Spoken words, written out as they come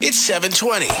It's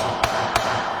 7:20.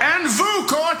 And VOO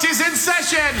Court is in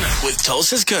session With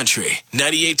Tulsa's Country,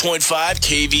 98.5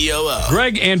 KVOO.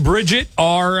 Greg and Bridget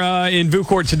are in VOO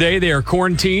Court today. They are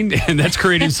quarantined, and that's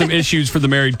creating some issues for the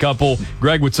married couple.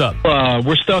 Greg, what's up?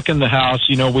 We're stuck in the house.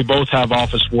 You know, we both have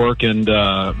office work, and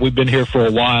we've been here for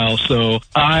a while. So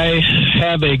I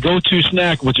have a go-to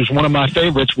snack, which is one of my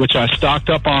favorites, which I stocked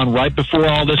up on right before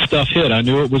all this stuff hit. I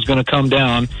knew it was going to come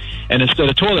down. And instead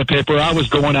of toilet paper, I was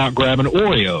going out grabbing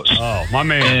Oreos. Oh, my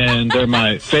man. And they're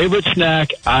my favorite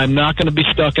snack. I'm not going to be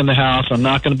stuck in the house. I'm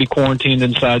not going to be quarantined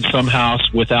inside some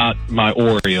house without my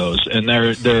Oreos. And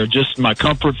they're just my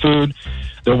comfort food.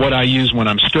 They're what I use when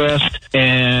I'm stressed.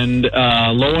 And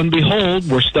lo and behold,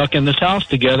 we're stuck in this house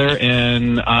together,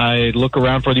 and I look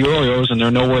around for the Oreos, and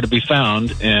they're nowhere to be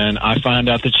found. And I find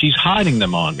out that she's hiding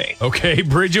them on me. Okay,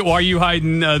 Bridget, why are you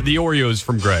hiding the Oreos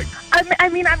from Greg? I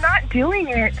mean, I'm not doing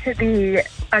it to be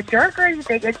a jerk or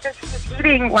anything. It's just he's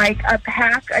eating like a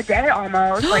pack a day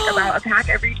almost, like about a pack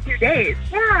every 2 days.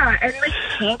 Yeah, and like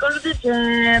he can't go to the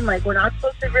gym. Like we're not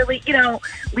supposed to really,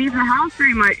 leave the house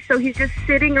very much. So he's just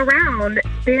sitting around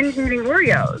binge eating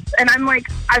Oreos. And I'm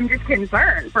just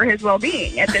concerned for his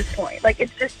well-being at this point. Like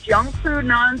it's just junk food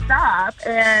nonstop.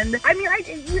 And I mean,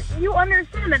 you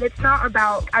understand that it's not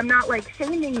about, I'm not like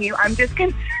shaming you. I'm just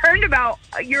concerned about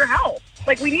your health.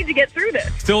 Like, we need to get through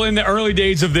this. Still in the early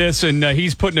days of this, and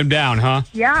he's putting them down, huh?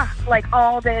 Yeah, like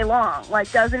all day long.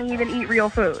 Like, doesn't even eat real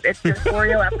food. It's just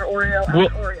Oreo after Oreo after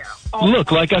Oreo.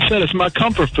 Look, like I said, it's my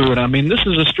comfort food. I mean, this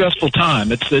is a stressful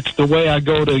time. It's the way I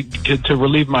go to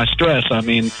relieve my stress. I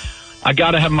mean, I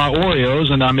got to have my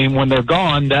Oreos, and I mean, when they're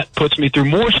gone, that puts me through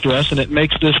more stress, and it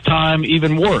makes this time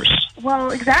even worse.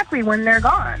 Well, exactly, when they're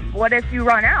gone. What if you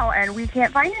run out and we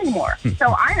can't find any more?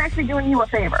 So I'm actually doing you a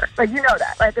favor. Like, you know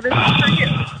that. Like, this is for you.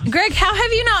 Greg, how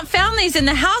have you not found these in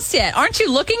the house yet? Aren't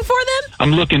you looking for them?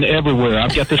 I'm looking everywhere.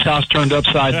 I've got this house turned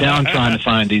upside down trying to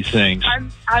find these things.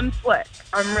 I'm slick.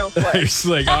 I'm real slick. You're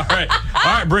slick. All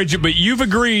right, Bridget, but you've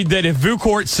agreed that if VOO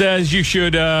Court says you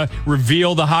should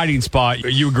reveal the hiding spot,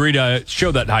 you agree to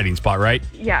show that hiding spot, right?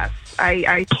 Yes.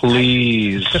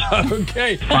 Please.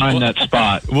 Okay. Find that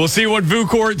spot. We'll see what VOO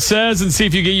Court says and see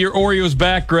if you get your Oreos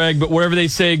back, Greg, but wherever they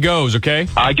say goes, okay?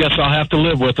 I guess I'll have to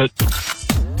live with it.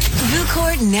 VOO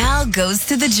Court now goes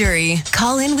to the jury.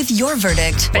 Call in with your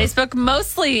verdict. Facebook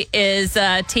mostly is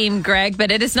Team Greg, but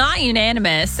it is not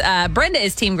unanimous. Brenda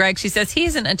is Team Greg. She says he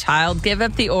isn't a child. Give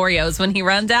up the Oreos. When he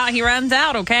runs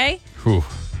out, okay? Whew.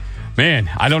 Man,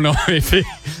 I don't know if it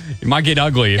might get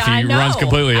ugly if he runs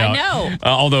completely out. I know.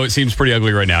 Although it seems pretty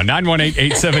ugly right now.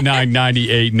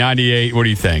 918-879-9898. What do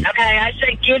you think? Okay, I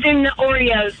say give him the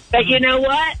Oreos. But you know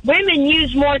what? Women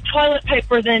use more toilet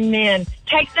paper than men.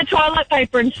 Take the toilet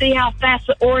paper and see how fast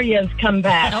the Oreos come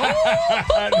back.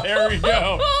 There we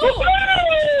go.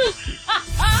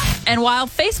 And while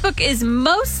Facebook is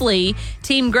mostly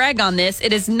Team Greg on this,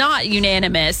 it is not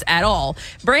unanimous at all.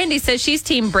 Brandy says she's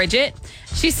Team Bridget.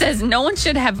 She says no one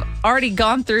should have already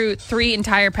gone through 3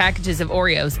 entire packages of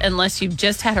Oreos unless you've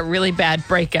just had a really bad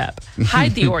breakup.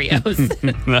 Hide the Oreos.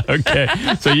 Okay.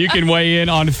 So you can weigh in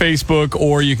on Facebook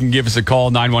or you can give us a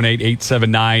call,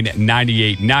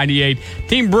 918-879-9898.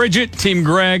 Team Bridget, Team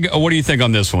Greg, what do you think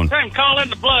on this one? Call in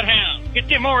the Bloodhounds. Get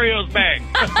them Oreos back.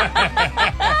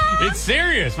 It's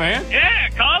serious, man. Yeah,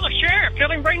 call the sheriff.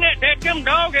 Tell him bring that dadgum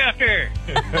dog out there.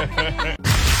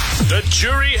 The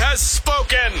jury has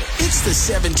spoken. It's the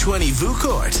 720 VOO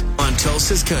Court on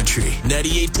Tulsa's Country,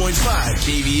 98.5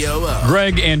 KVOO.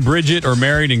 Greg and Bridget are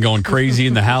married and going crazy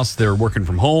in the house. They're working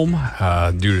from home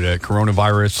due to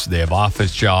coronavirus. They have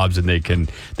office jobs and they can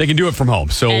do it from home.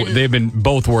 So they've been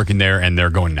both working there and they're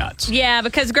going nuts. Yeah,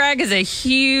 because Greg is a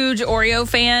huge Oreo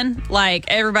fan. Like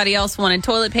everybody else wanted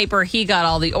toilet paper, he got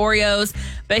all the Oreos.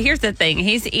 But here's the thing.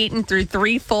 He's eaten through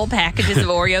 3 full packages of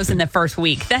Oreos in the first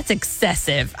week. That's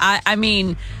excessive. I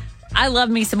mean, I love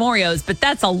me some Oreos, but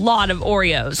that's a lot of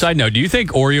Oreos. Side note, do you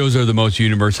think Oreos are the most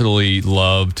universally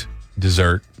loved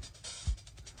dessert?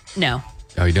 No.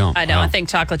 Oh, you don't? I don't. Oh. I think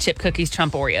chocolate chip cookies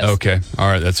trump Oreos. Okay. All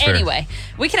right. That's fair. Anyway,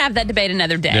 we can have that debate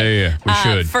another day. Yeah. We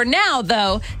should. For now,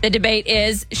 though, the debate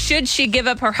is, should she give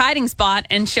up her hiding spot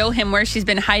and show him where she's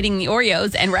been hiding the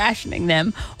Oreos and rationing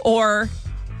them? Or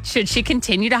should she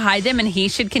continue to hide them and he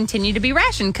should continue to be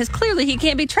rationed? Because clearly he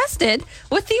can't be trusted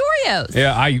with the Oreos.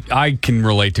 Yeah, I can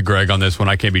relate to Greg on this one.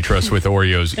 I can't be trusted with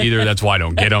Oreos either. That's why I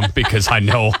don't get them, because I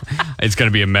know it's going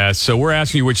to be a mess. So we're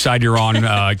asking you which side you're on.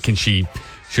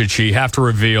 Should she have to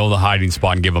reveal the hiding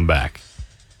spot and give them back?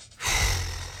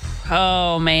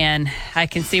 Oh, man. I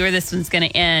can see where this one's going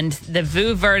to end. The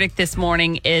VOO verdict this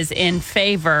morning is in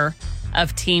favor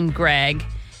of Team Greg.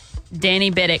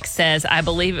 Danny Biddick says, I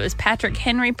believe it was Patrick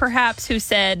Henry, perhaps, who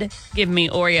said, give me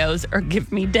Oreos or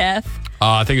give me death.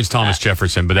 I think it was Thomas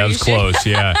Jefferson, but that was close.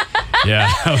 Yeah. Yeah,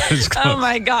 that was close. Oh,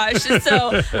 my gosh.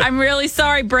 So I'm really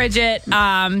sorry, Bridget.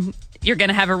 You're going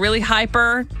to have a really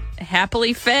hyper,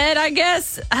 happily fed, I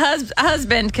guess,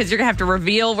 husband, because you're going to have to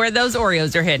reveal where those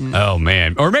Oreos are hidden. Oh,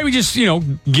 man. Or maybe just,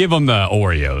 give them the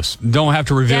Oreos. Don't have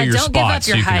to reveal your don't spot.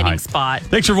 Give up your hiding spot.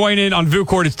 Thanks for weighing in on VOO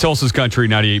Court. It's Tulsa's Country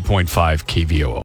 98.5 KVOO.